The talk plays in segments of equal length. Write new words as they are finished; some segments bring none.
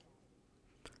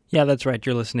Yeah, that's right.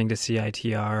 You're listening to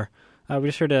CITR. We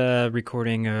just heard a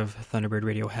recording of Thunderbird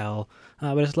Radio Hell,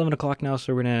 but it's 11 o'clock now,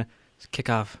 so we're going to kick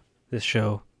off this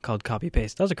show called Copy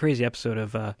Paste. That was a crazy episode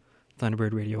of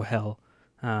Thunderbird Radio Hell.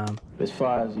 As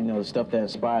far as, the stuff that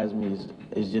inspires me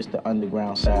is just the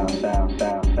underground sound.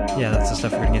 Yeah, that's the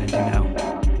stuff we're going to get into now.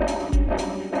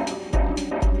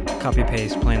 Copy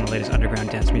Paste, playing the latest underground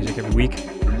dance music every week.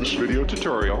 In this video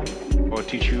tutorial, I'll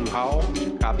teach you how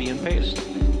to copy and paste.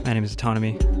 My name is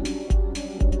Autonomy.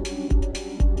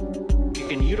 You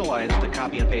can utilize the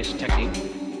copy and paste technique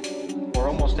for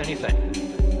almost anything.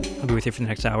 I'll be with you for the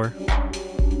next hour.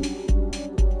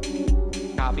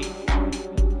 Copy,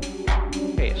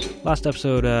 paste. Last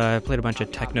episode, I played a bunch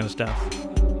of techno stuff.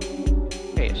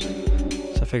 Paste.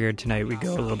 So I figured tonight we'd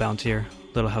go a little bouncier, a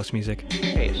little house music.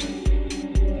 Paste.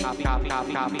 Copy, copy,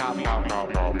 copy, copy, copy, copy,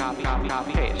 copy, copy,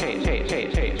 copy, paste.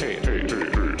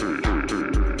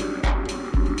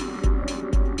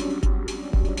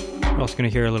 We're also going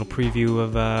to hear a little preview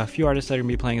of a few artists that are going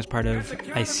to be playing as part of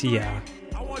ICEA.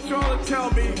 I want y'all to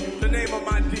tell me the name of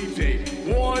my DJ.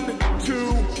 1,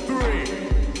 2, 3.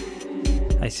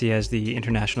 ICEA is the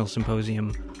International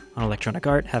Symposium on Electronic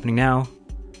Art, happening now.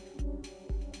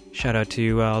 Shout out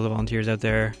to all the volunteers out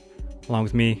there, along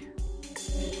with me,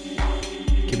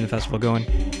 keeping the festival going.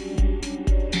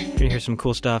 You're going to hear some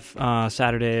cool stuff.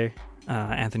 Saturday,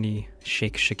 Anthony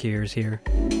Shake Shakir is here,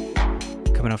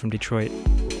 coming out from Detroit.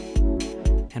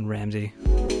 And Ramsey,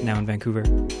 now in Vancouver. We're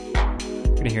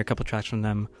going to hear a couple tracks from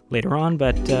them later on,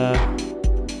 but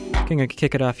going to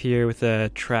kick it off here with a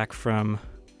track from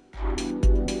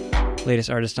latest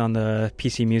artist on the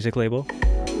PC Music label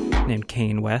named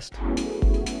Kane West.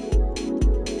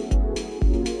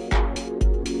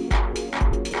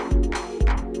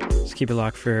 Just keep it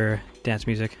locked for dance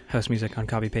music, house music on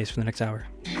Copy Paste for the next hour.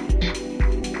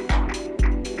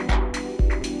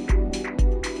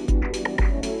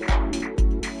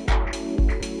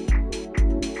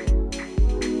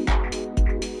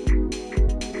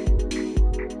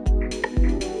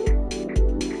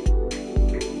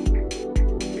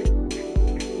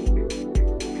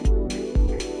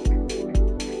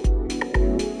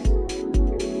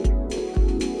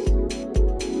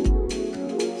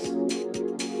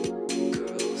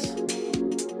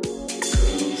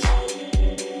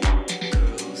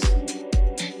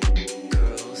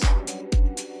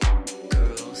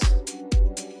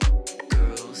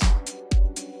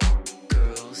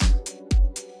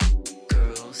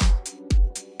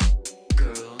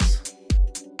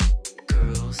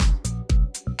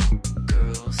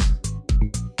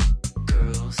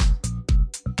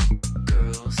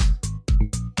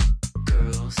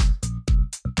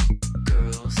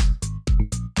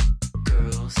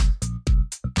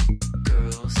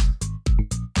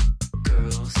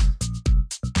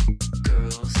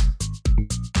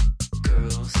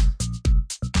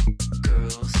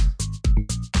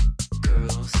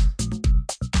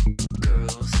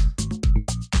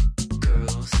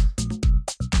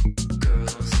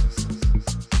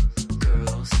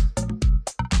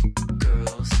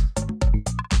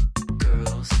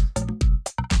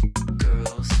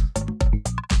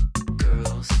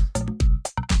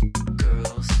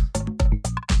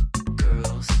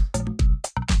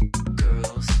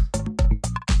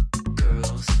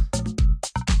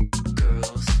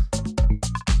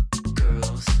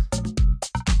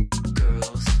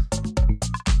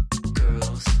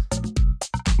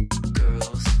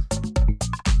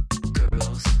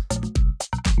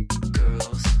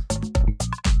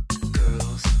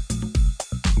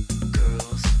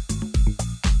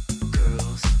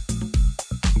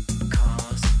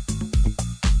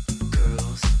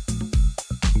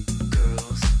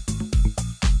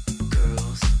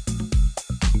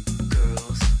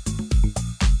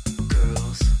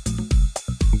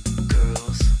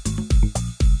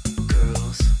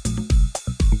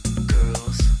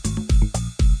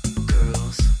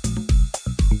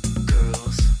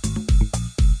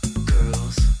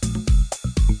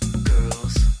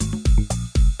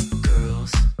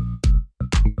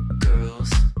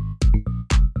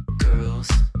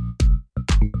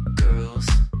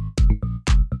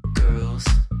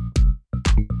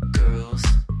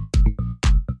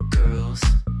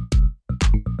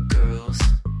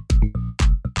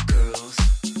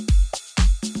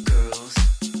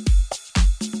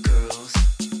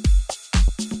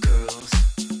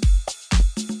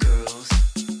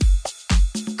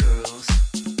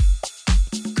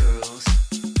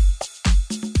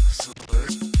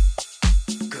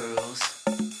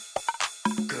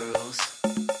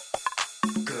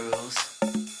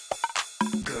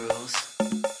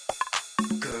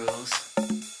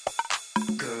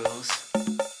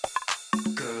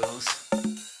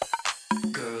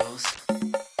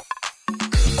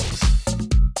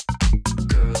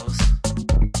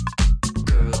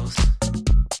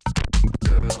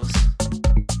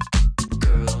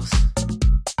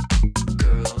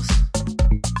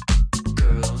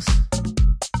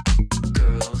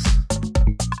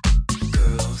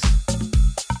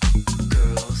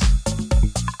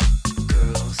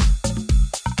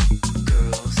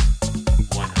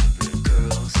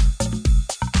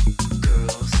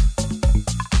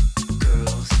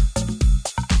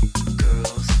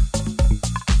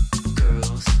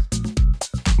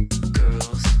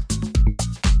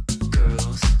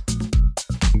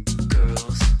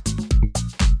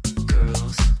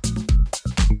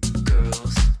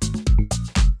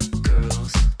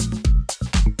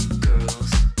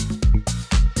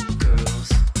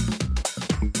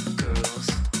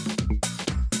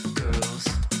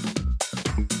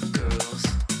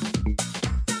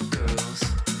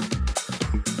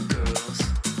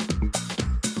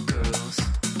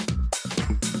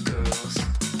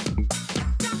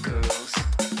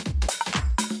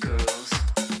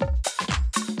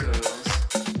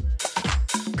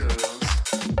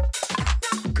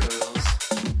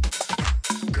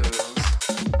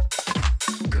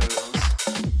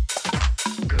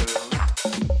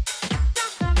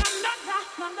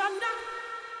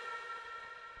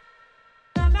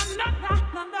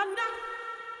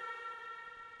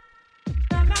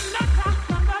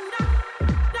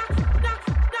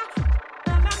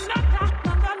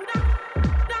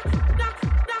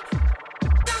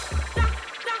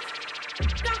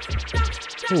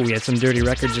 Ooh, we had some dirty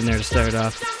records in there to start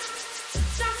off.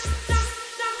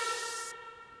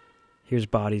 Here's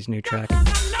Body's new track.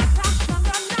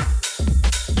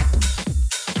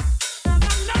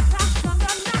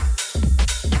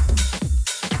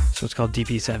 So it's called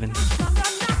DP7.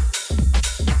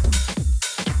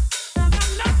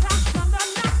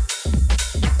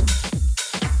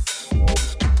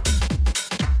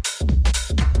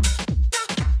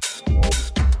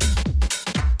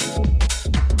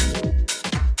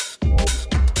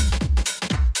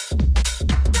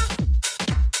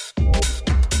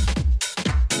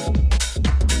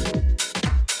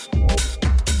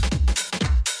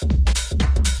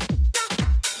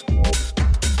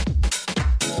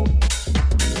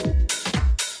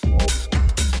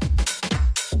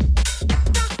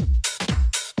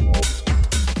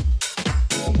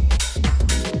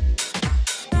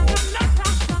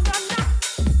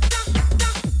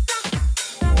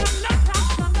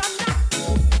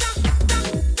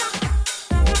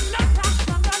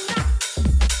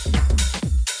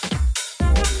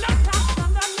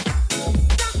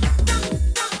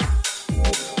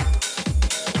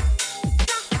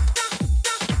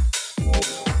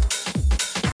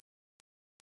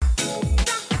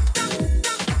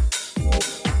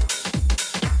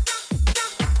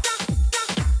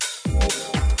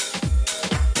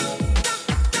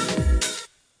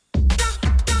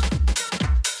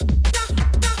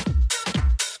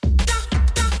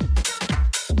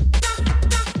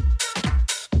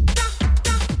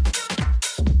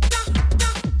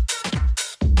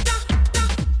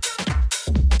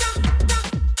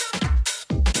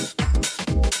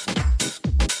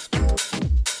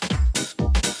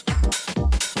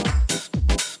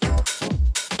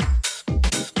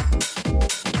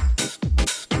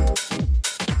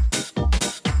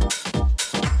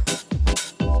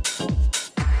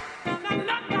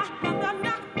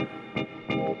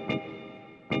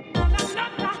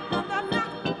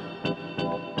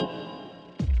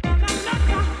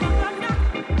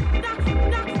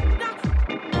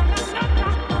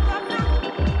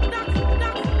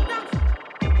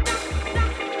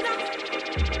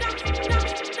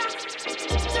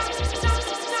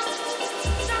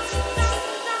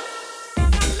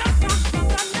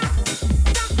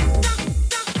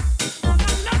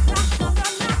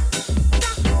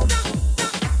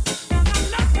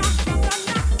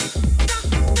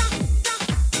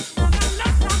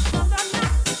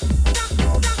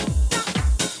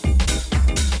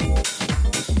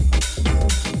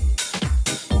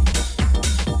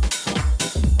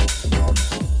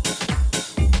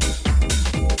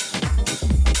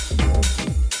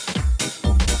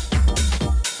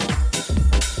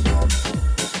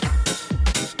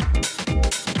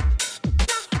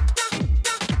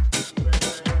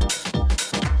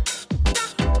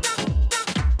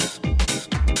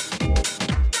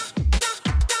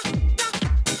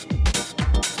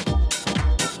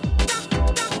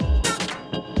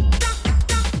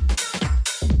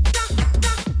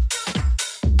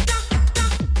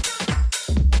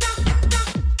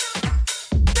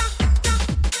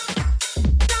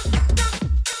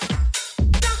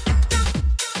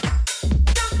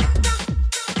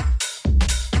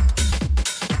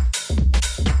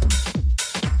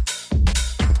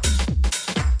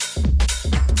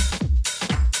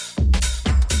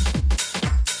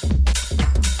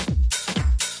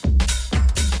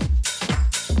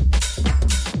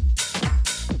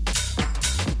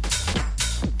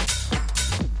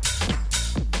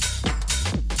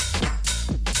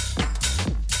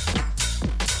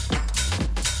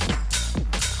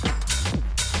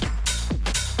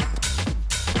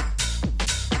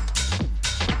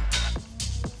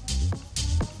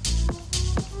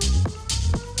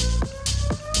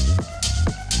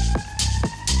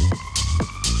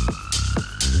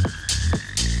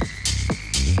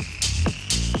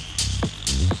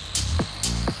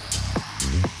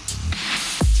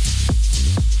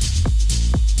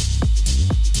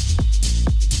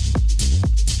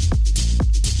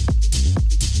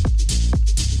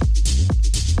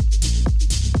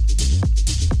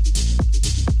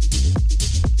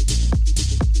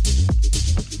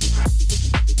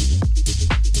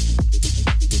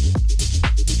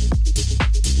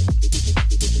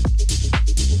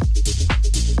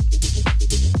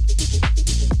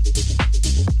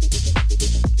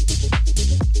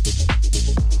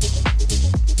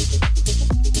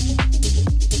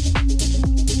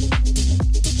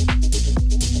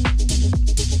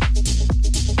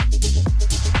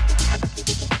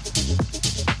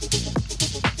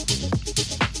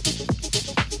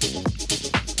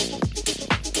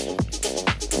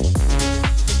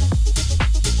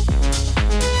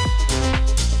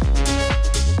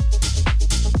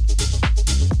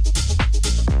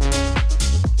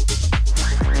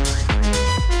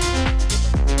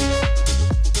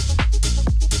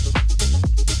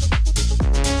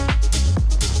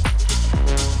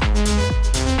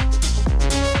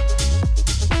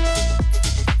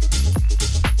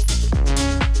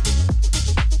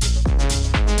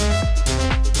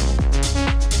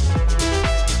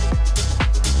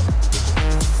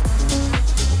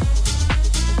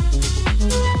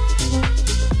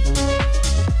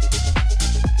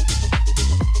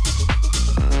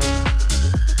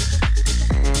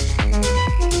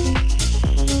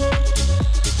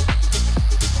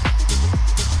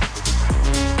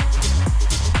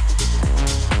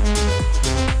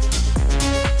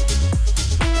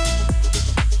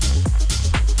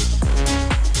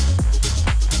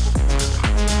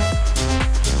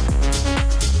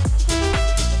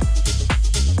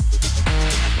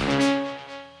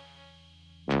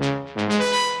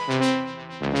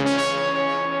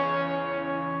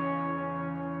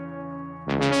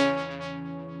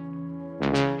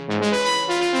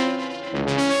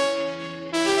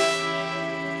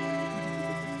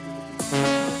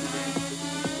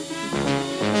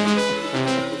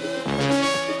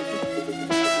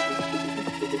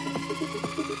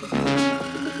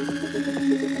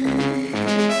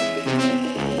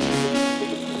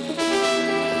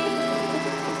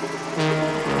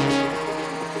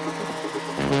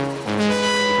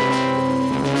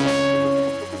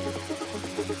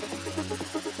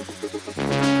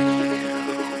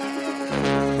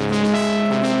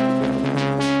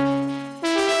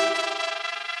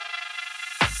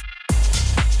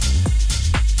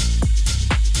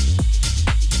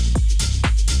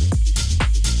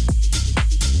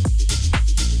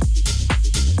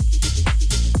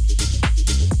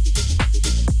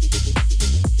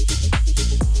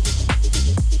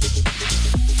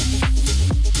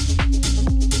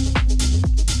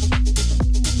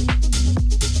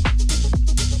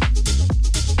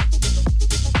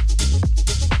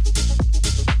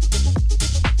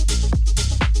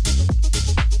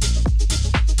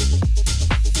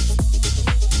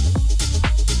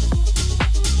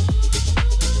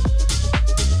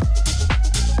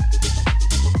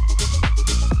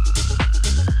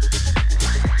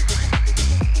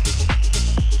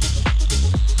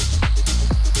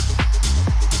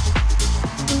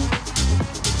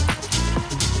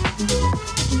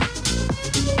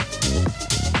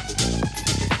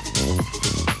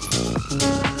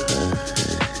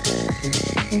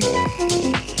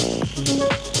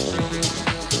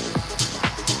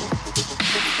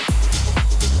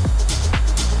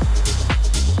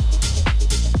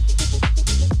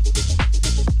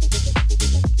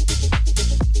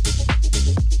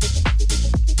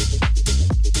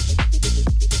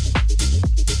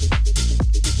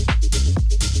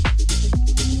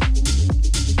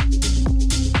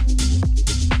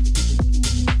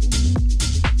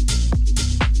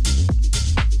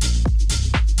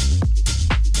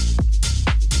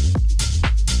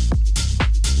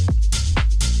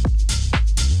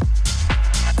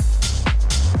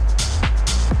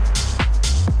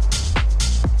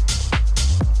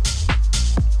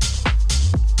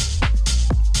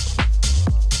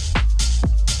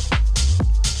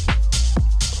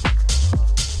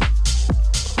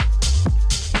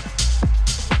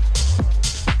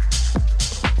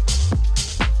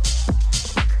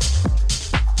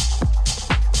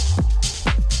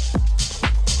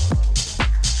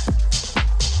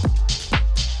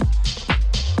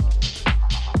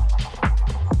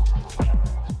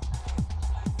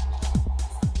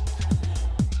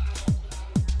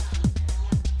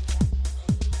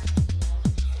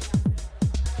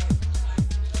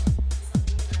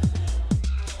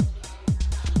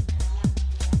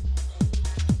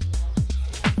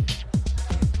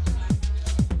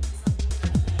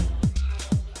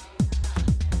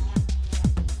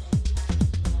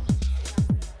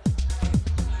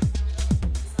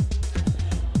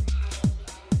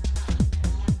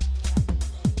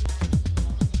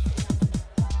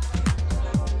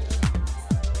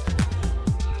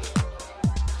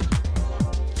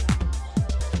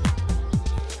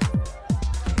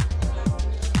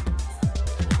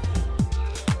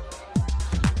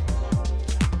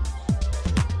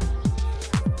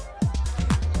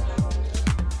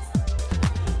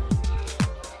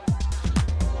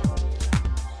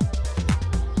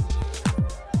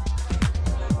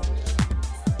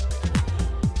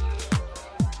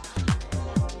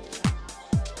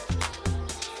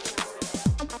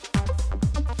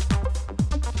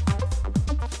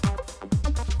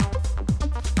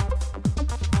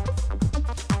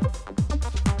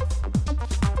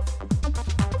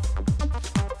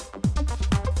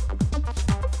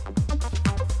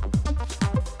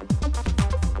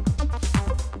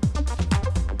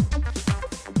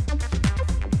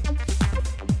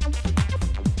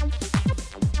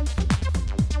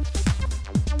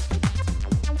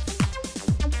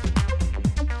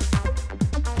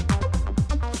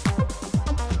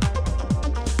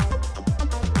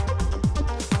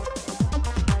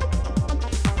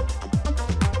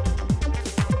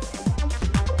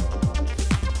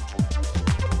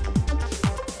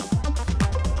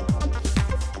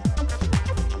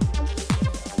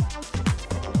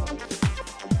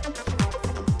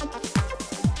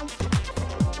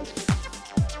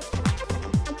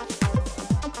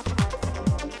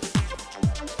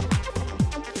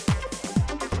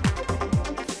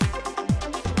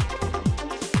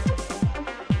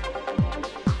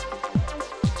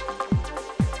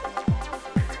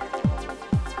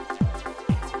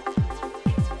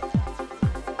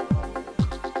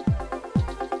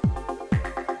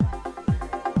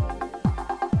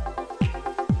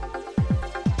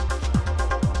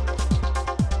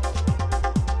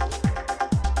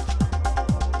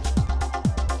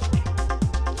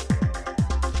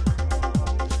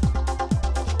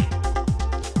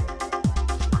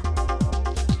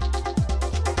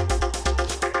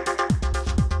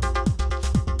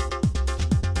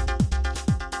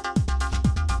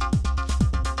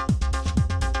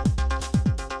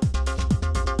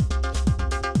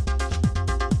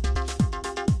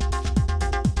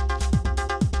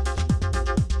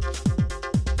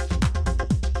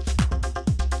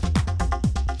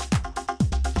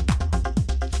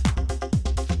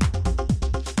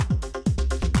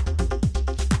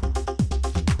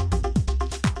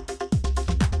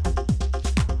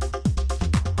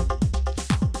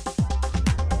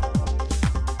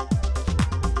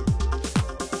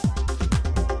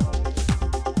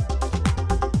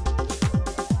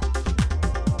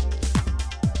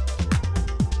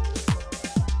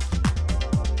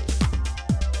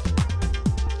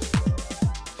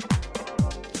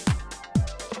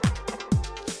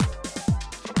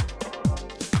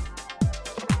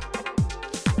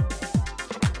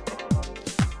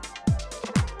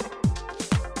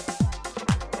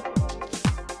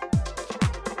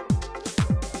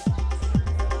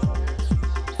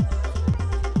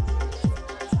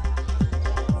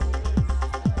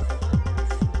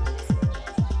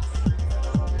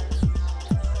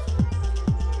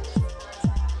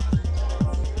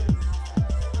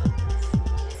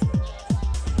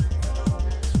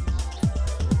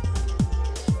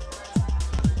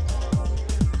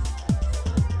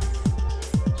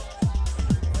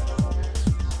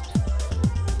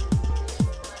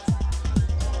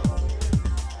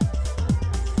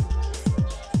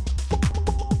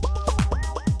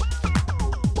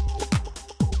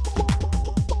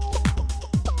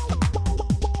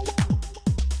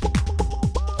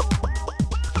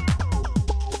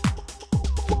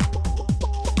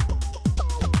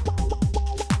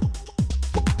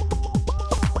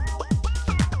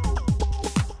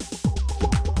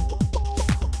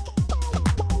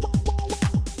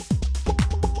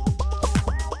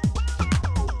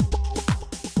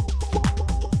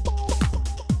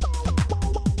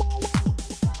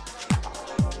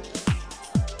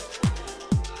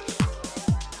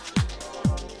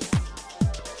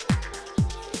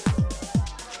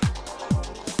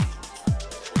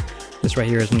 This right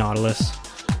here is Nautilus.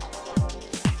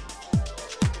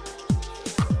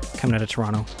 Coming out of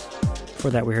Toronto.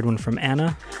 Before that, we heard one from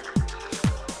Anna.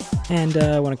 And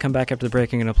when I come back after the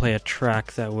break, I'm going to play a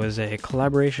track that was a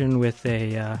collaboration with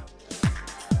a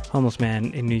homeless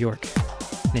man in New York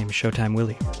named Showtime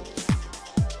Willie.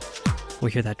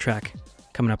 We'll hear that track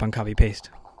coming up on Copy Paste.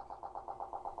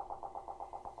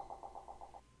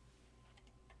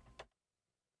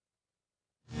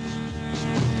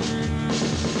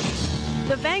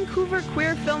 The Vancouver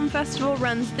Queer Film Festival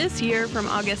runs this year from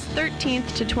August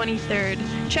 13th to 23rd.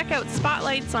 Check out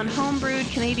spotlights on homebrewed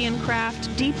Canadian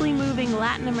craft, deeply moving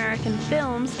Latin American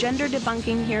films,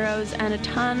 gender-debunking heroes, and a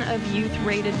ton of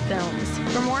youth-rated films.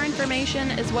 For more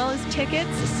information, as well as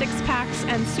tickets, six-packs,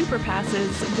 and super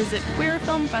passes, visit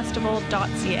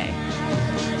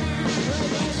queerfilmfestival.ca.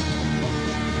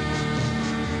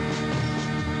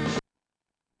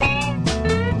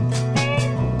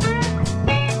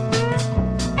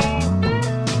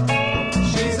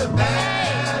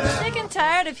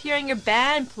 Of hearing your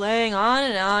band playing on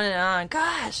and on and on.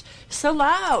 Gosh, you're so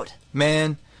loud.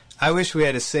 Man, I wish we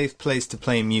had a safe place to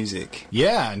play music.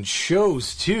 Yeah, and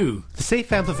shows too. The Safe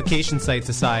Amplification Site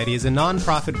Society is a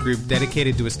non-profit group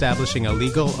dedicated to establishing a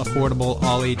legal, affordable,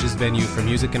 all-ages venue for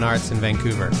music and arts in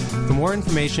Vancouver. For more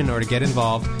information or to get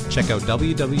involved, check out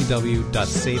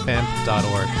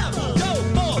www.safeamp.org.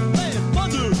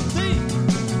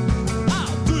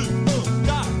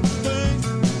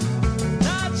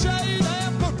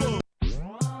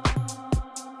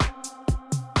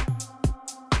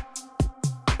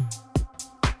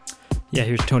 Yeah,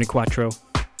 here's Tony Quattro.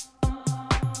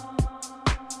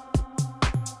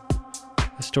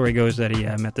 The story goes that he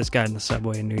met this guy in the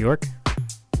subway in New York,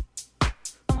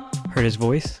 heard his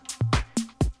voice,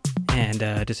 and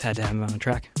just had to have him on the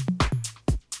track.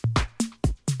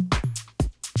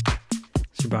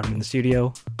 So he brought him in the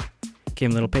studio, gave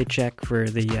him a little paycheck for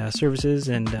the services,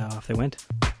 and off they went.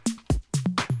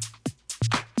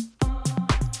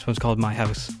 This one's called My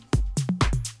House.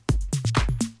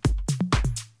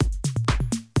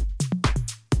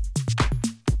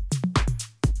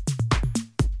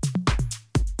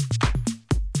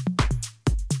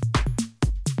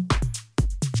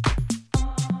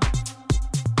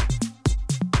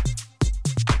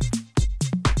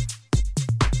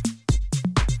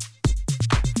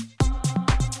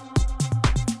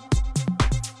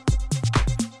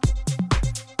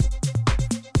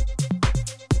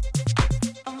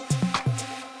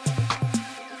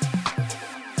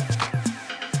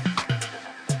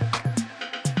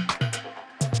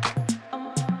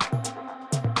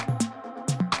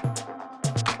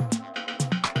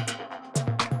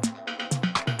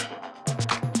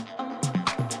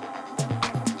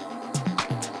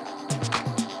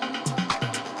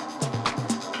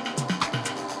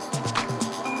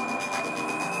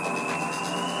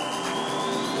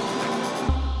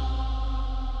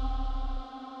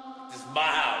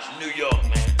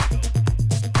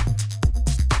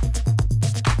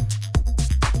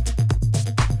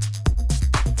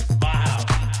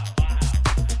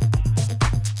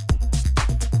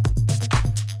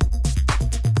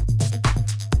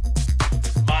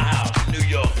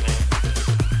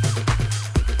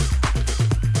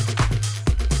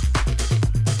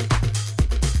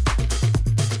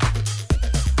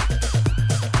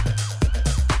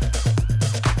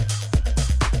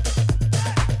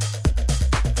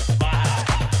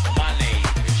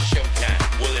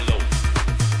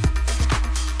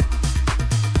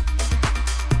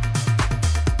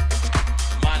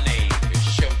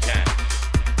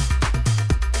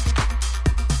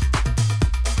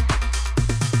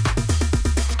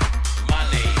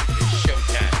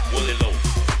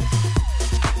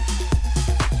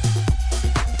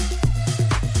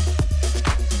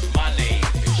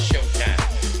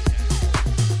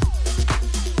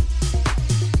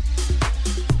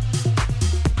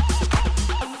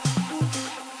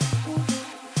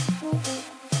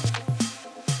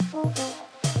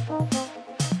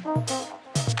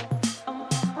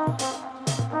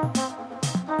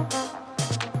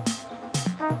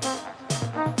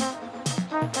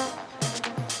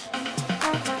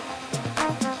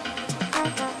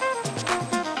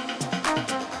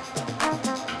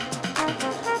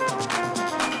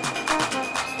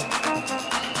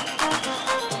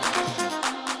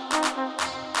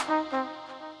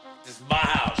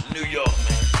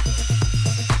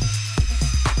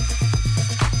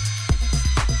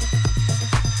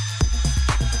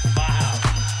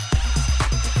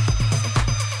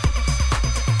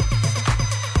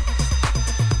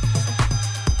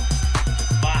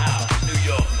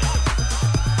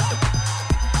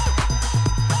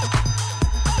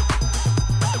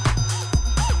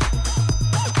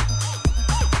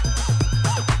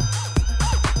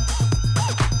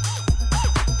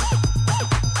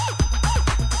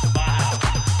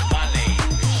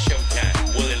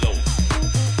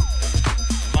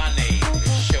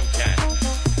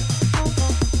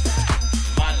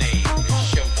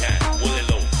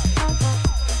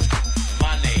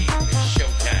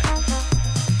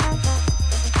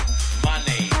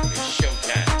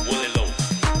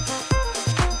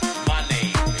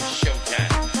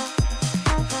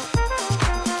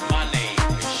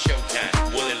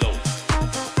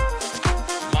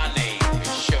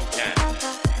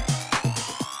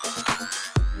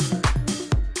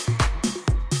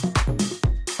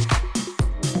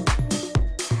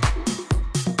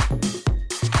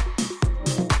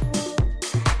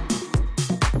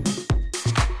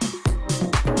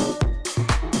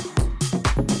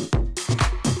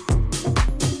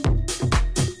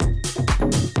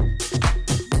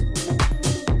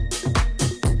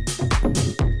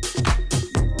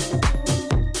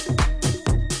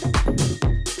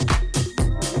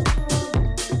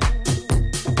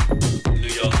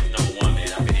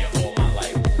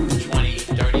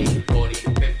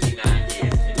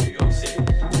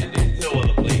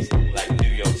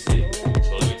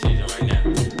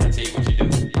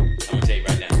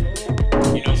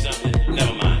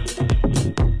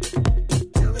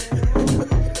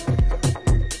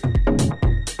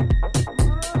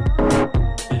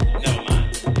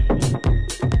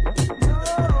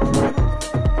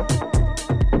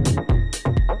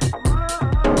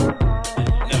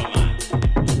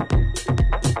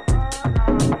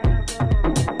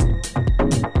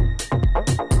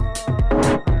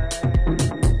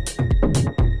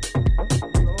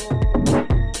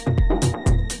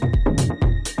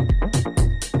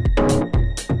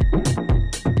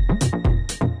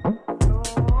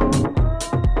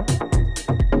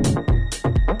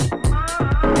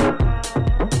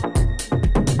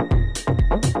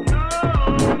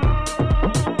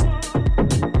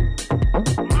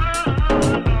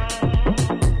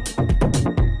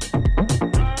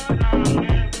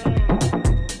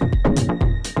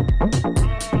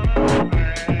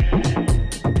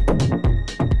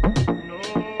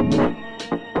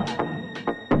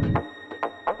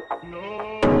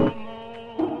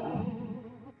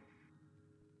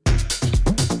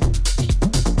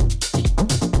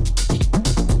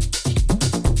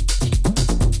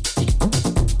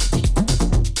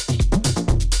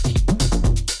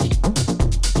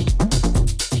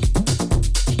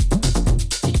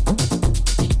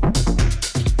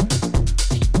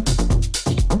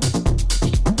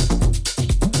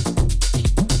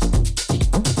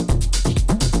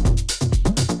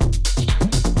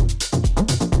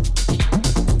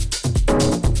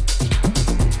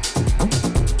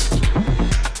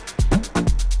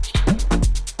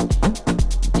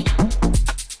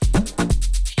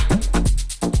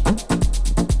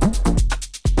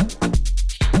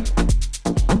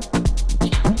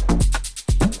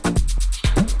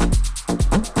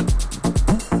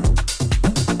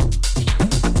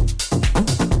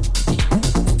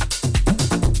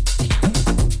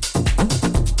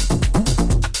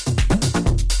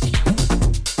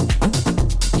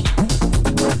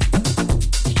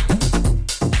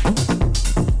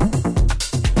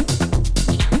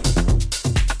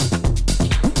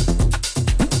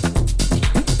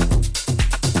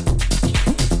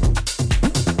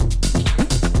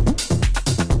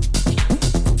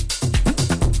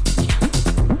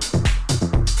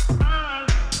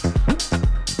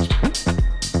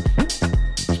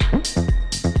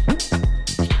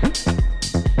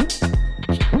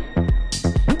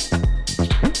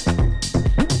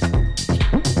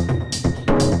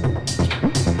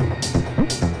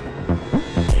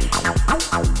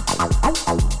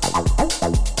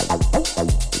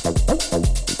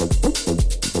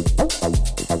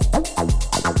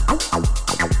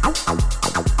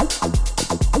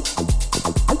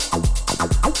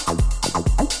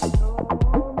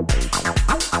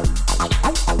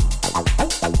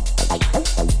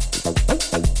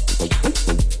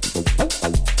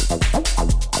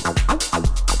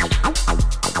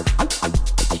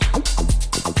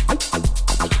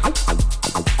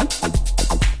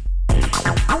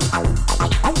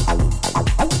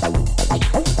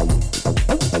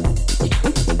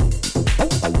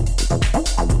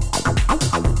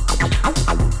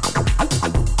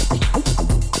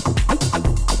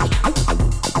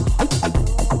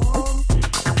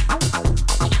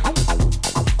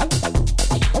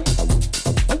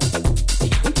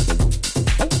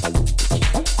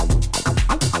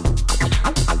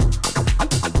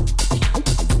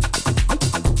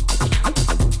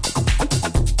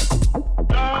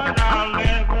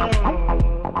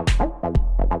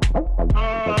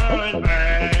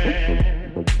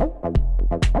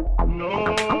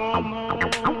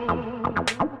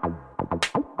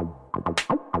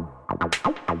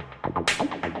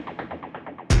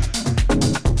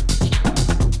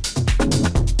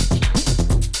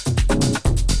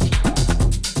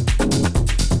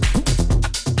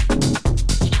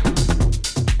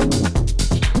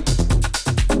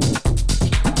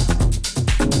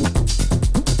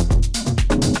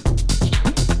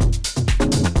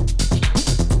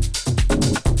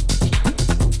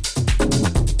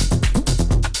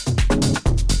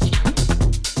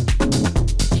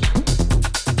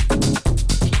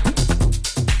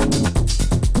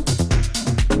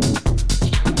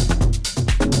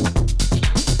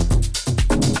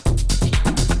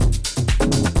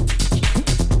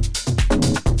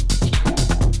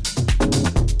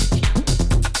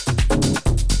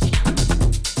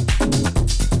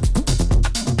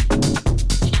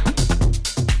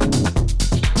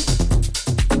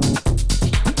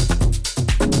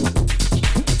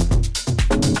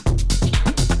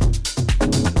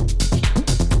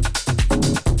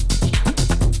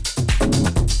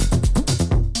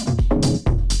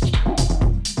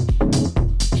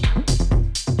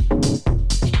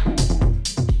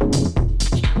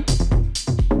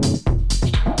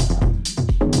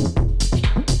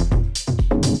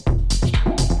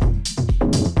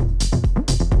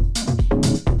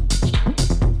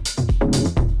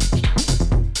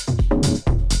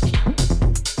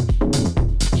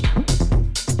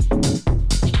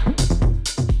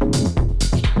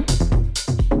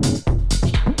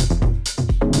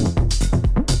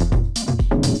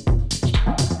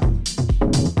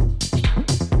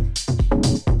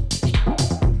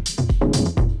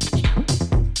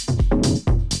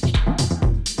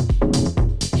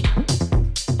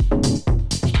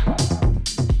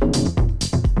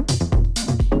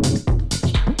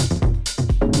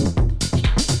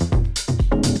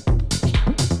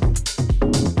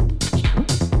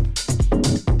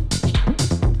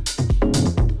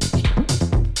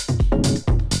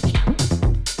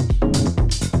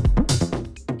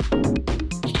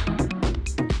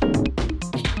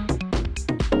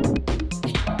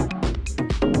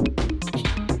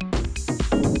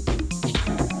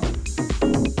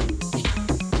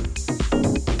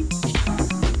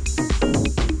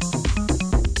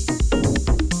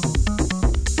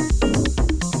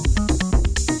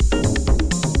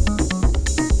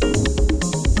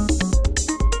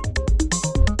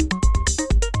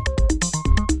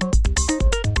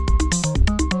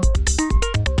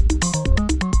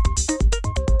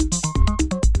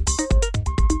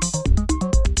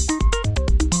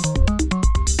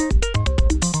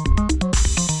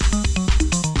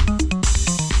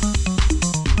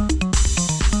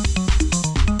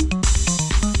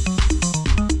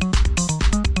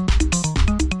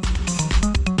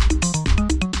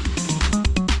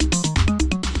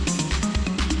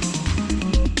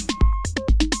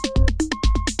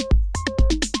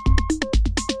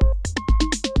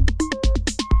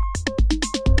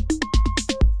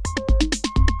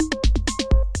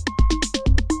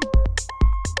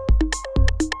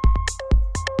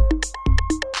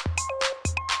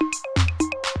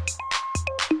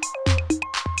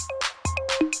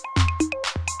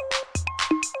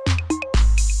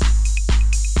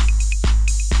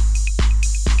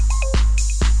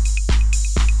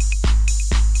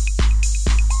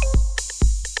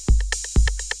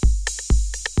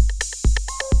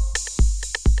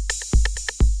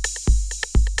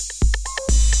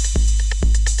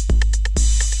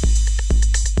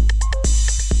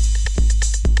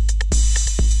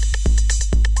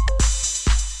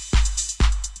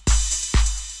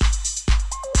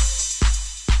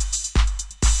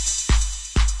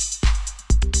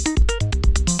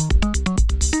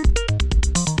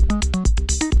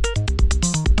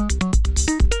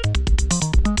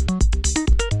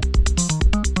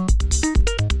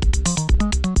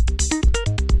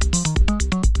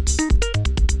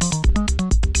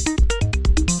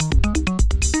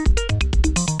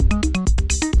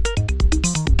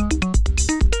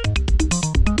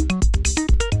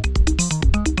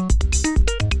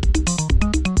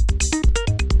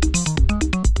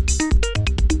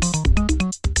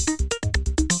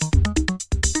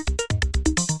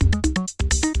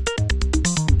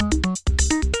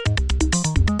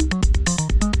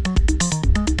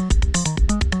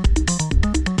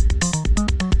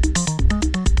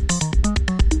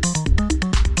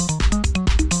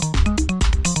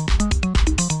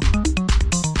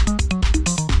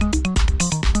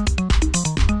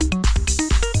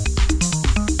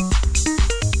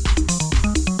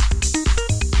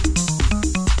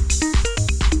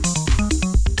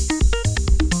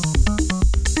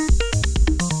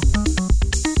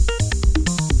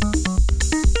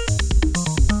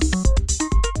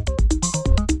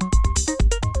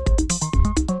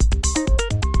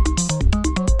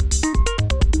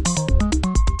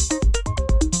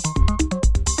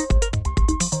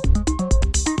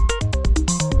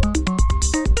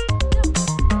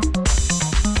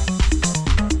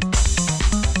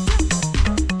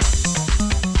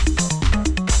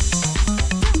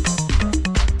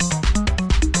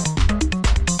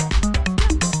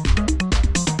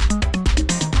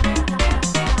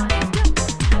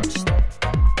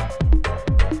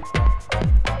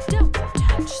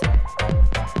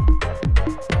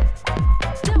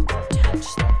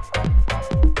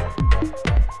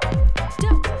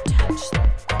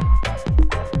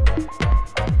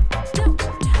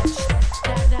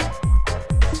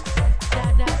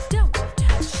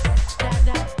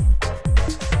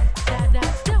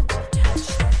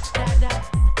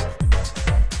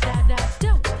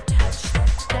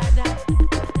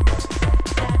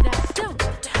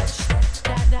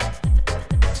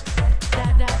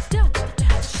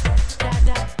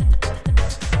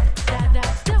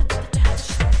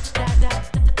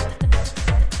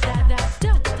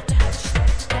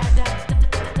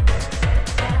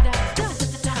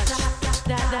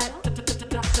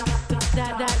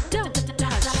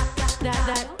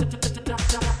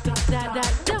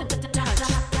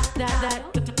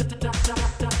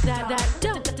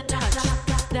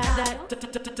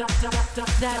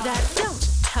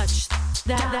 don't touch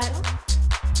that don't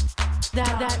touch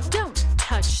that don't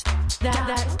touch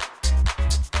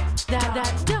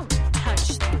that don't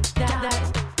touch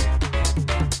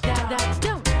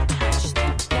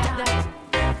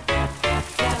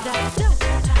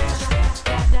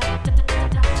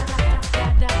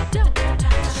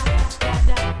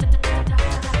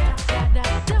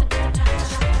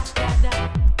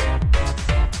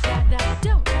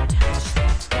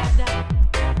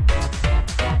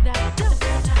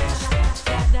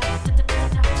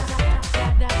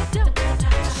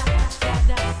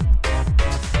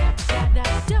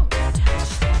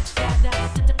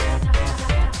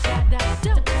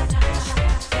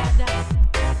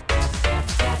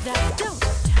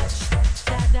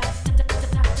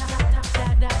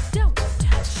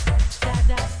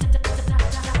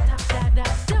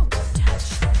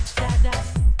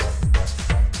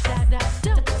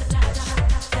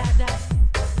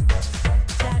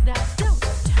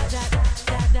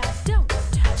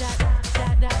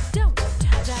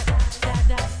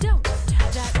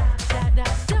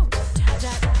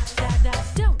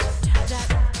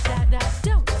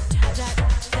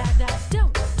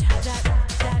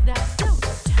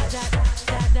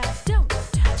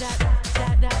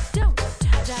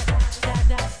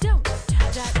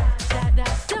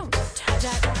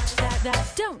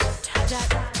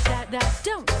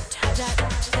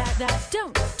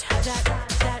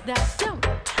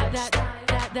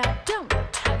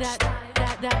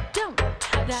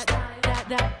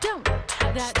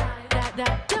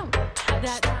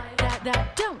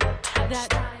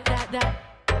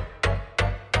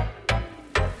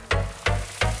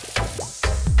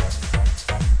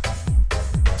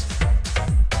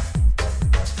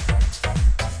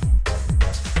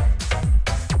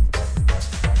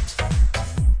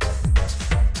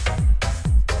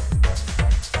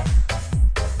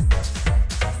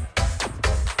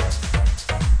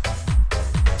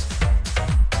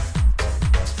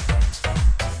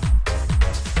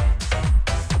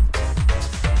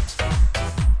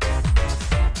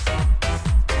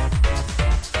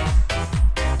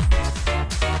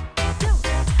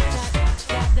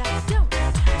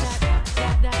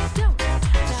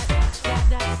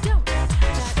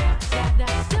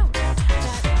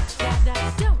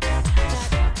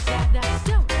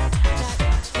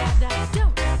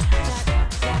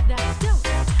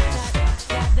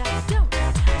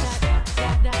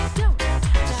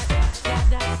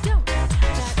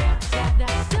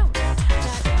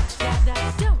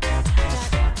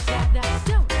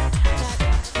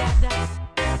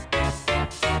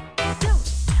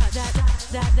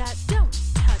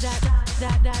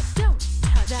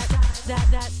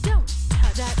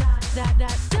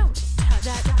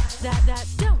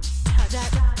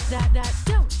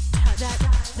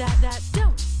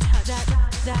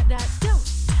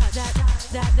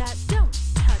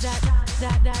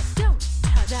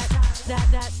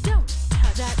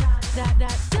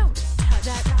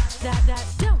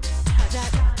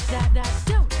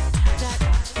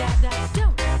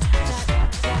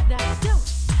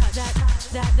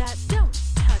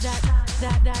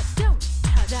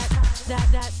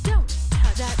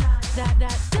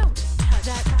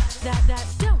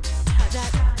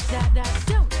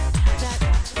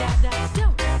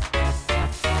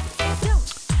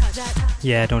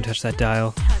Yeah, don't touch that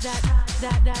dial.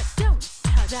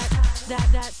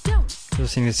 You're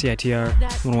listening to CITR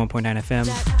 101.9 FM.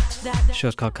 The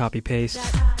show's called Copy Paste.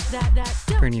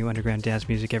 Bringing you underground dance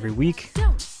music every week.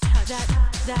 So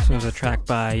there's a track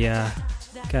by,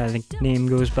 guy I think name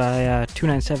goes by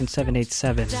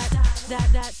 297787.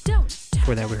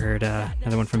 Before that we heard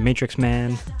another one from Matrix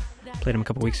Man. Played him a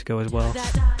couple weeks ago as well.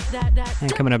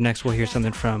 And coming up next we'll hear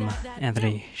something from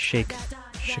Anthony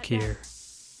Shakir.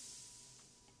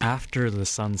 After the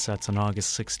sun sets on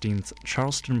August 16th,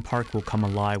 Charleston Park will come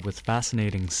alive with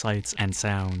fascinating sights and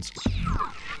sounds.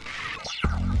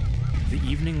 The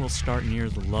evening will start near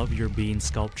the Love Your Bean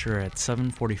sculpture at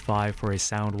 7:45 for a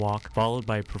sound walk, followed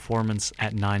by a performance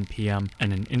at 9 p.m.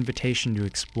 and an invitation to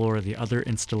explore the other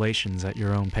installations at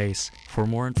your own pace. For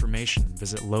more information,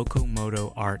 visit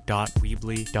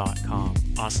locomotoart.weebly.com.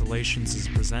 Oscillations is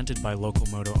presented by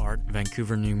Locomoto Art,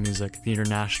 Vancouver New Music, the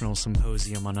International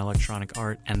Symposium on Electronic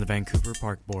Art, and the Vancouver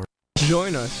Park Board.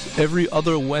 Join us every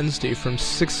other Wednesday from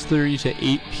 6:30 to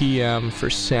 8 p.m.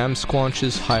 for Sam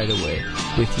Squanch's Hideaway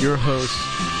with your host,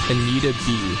 Anita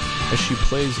B., as she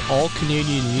plays all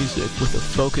Canadian music with a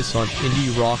focus on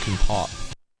indie rock and pop.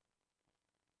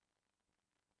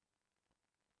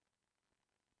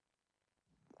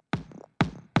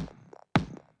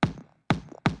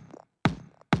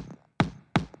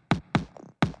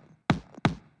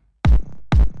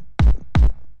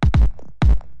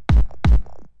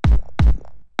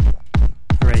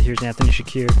 Alright, here's Anthony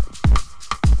Shakir.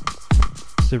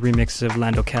 It's a remix of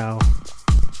Lando Cal.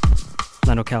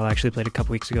 Lando Cal actually played a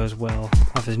couple weeks ago as well,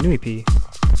 off his new EP.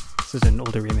 This is an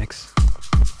older remix.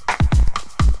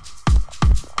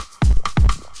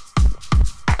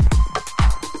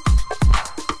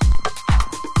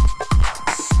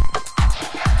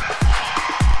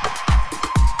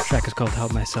 The track is called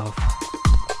Help Myself.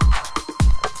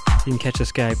 You can catch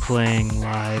this guy playing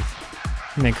live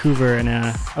in Vancouver in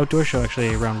an outdoor show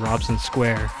actually around Robson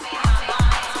Square,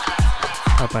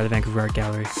 out by the Vancouver Art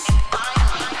Gallery,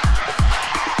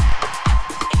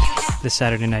 this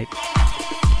Saturday night.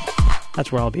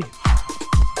 That's where I'll be.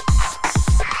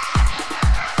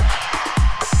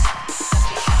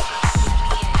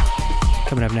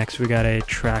 Coming up next, we got a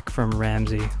track from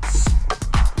Ramsey.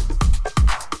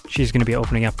 She's going to be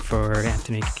opening up for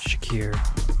Anthony Shakir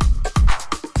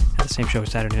at the same show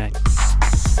Saturday night.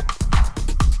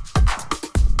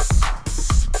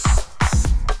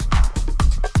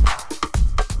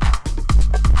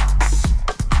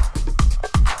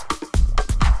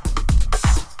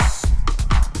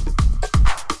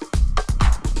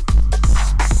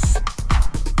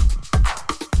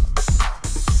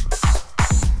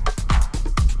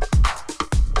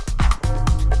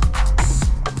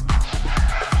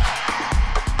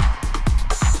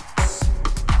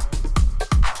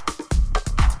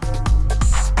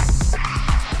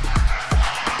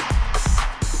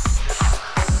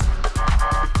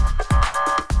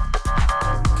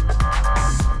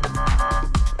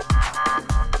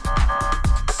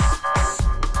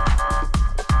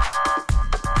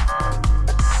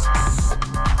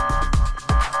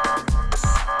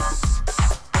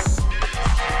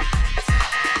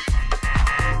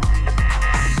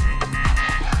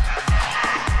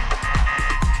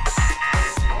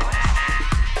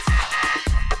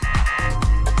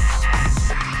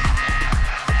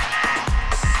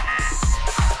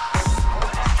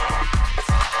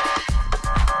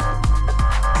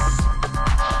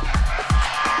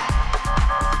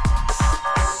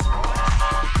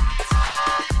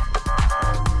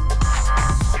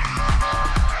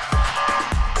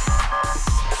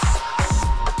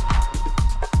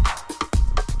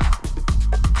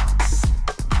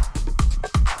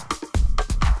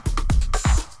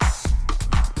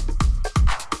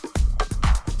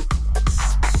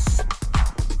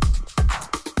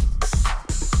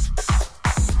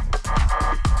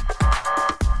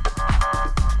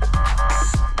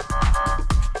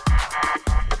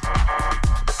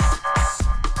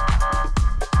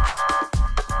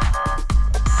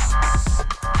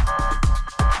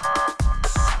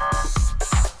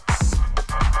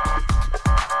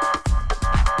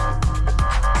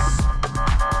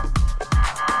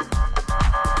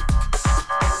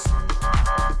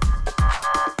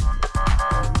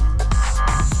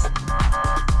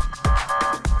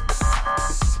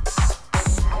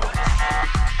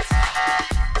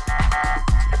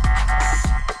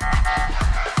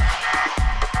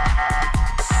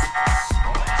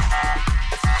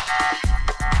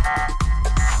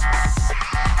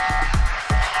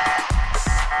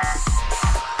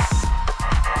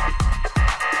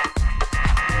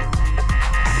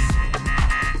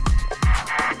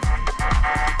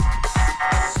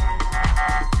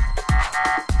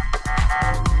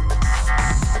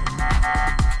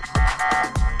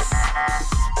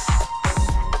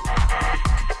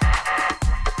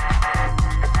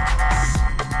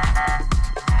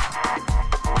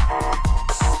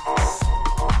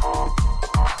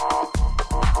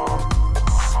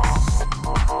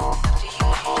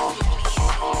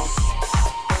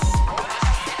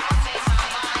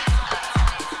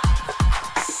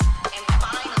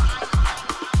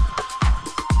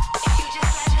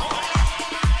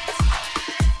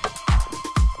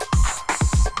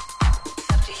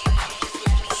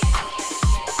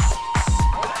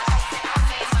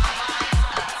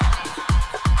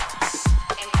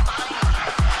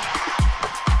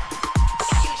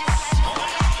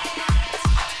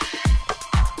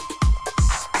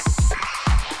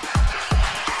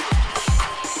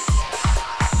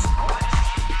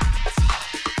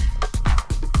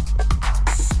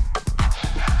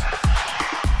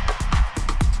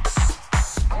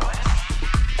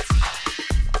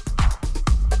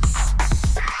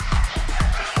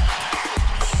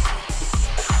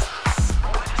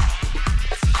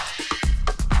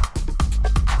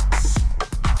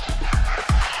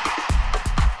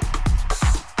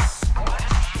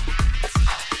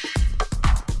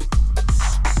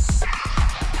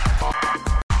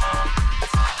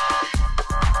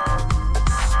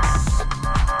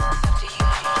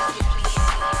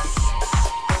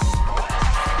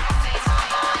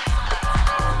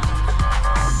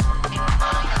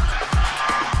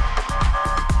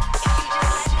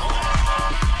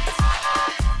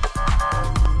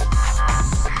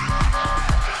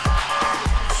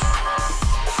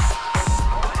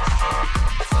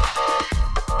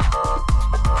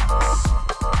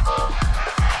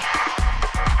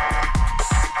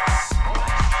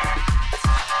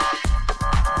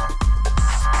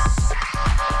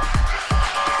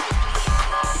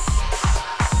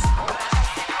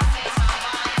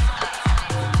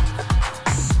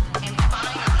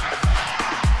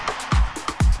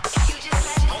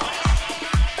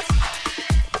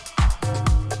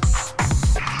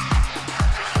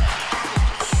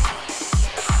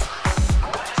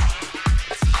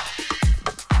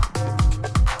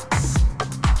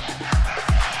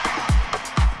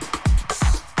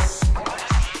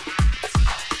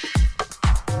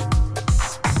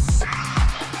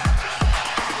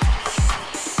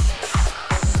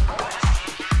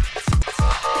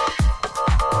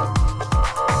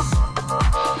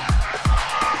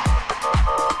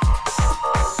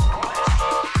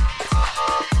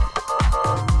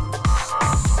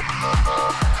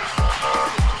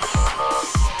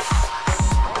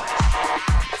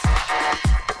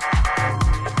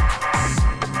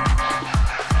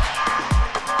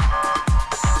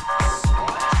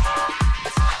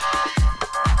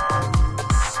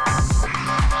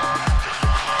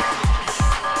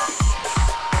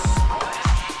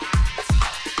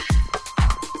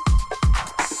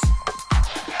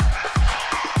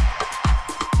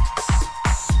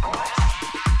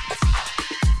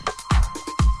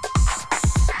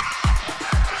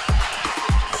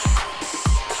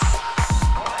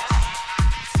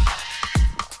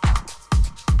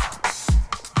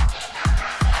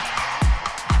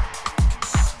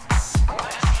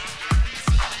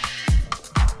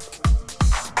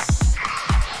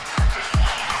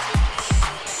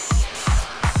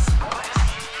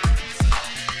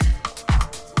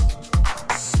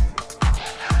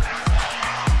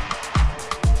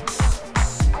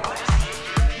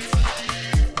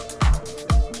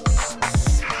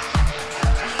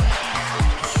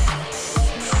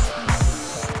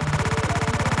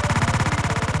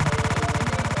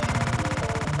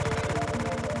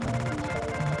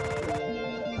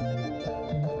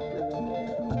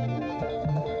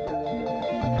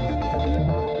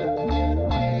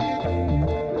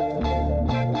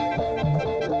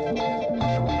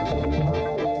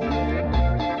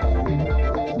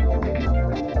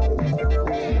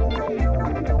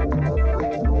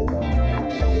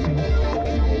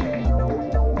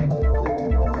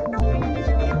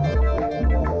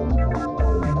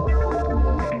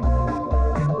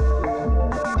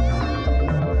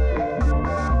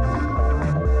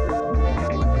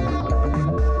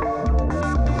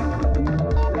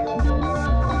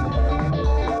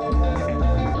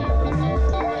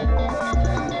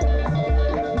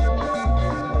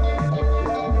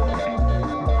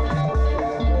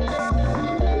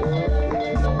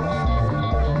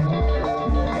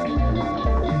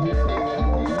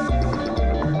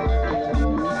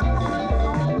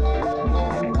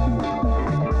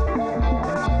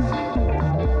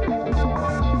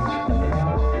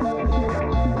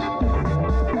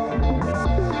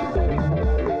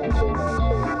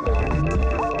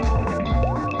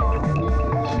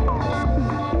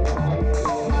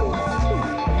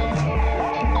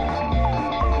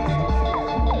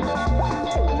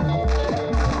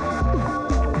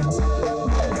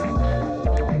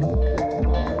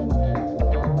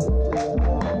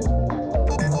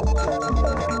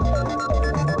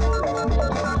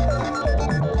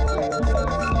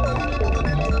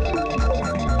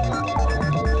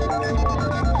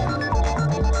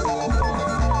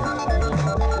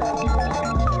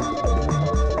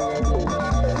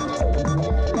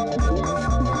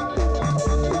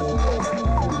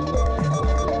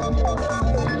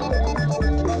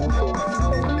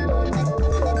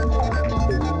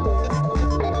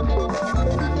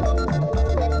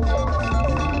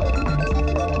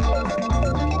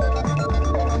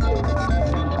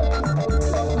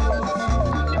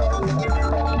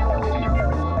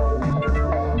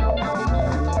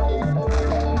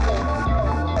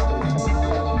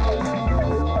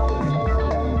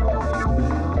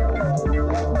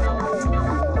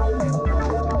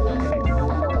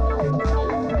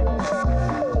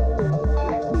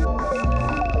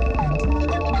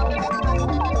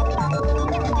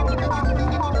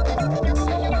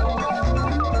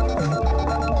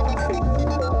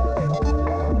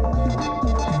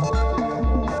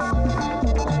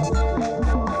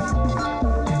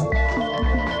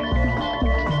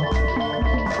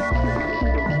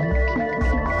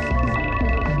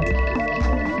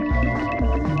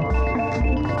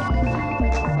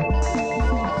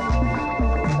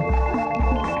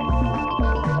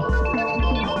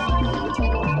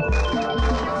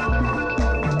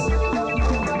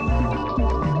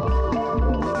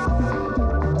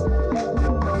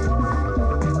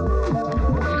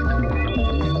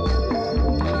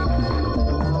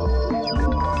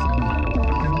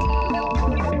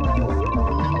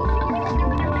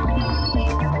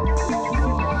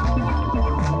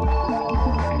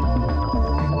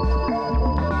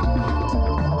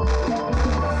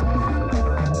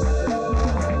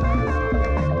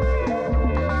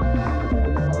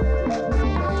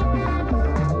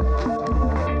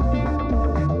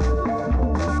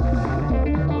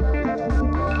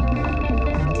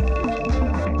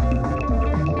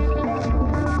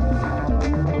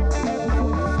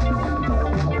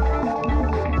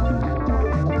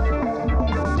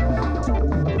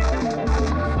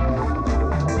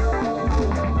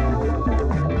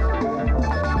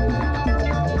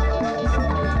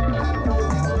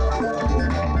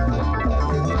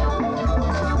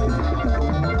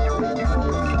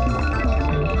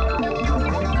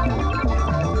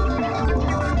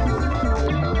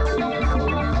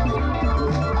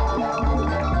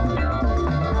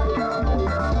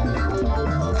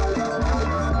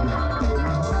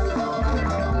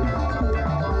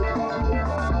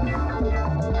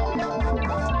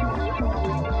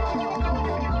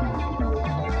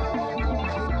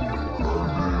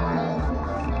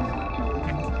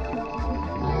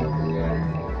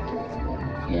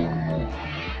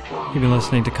 You've been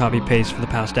listening to Copy Paste for the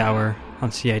past hour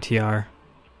on CITR.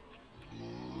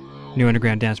 New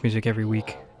underground dance music every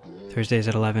week, Thursdays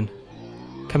at 11.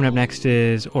 Coming up next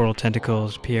is Oral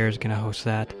Tentacles. Pierre's going to host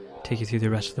that, take you through the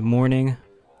rest of the morning,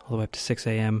 all the way up to 6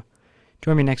 a.m.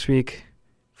 Join me next week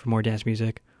for more dance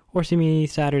music, or see me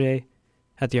Saturday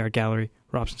at the Art Gallery,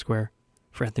 Robson Square,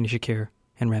 for Anthony Shakir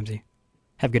and Ramsey.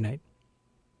 Have a good night.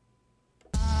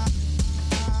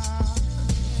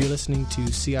 You're listening to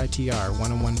CITR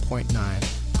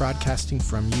 101.9, broadcasting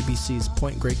from UBC's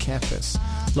Point Grey campus,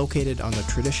 located on the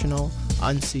traditional,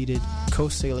 unceded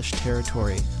Coast Salish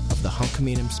territory of the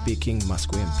Hunkaminam-speaking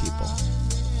Musqueam people.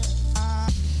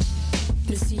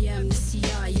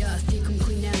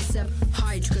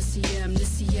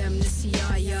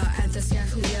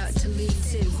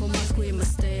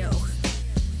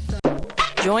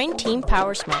 Join Team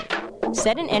Power Smart.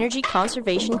 Set an energy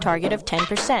conservation target of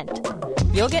 10%.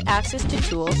 You'll get access to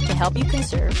tools to help you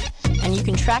conserve, and you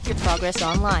can track your progress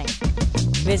online.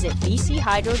 Visit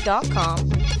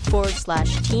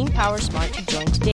bchydro.com/Team Power Smart to join today.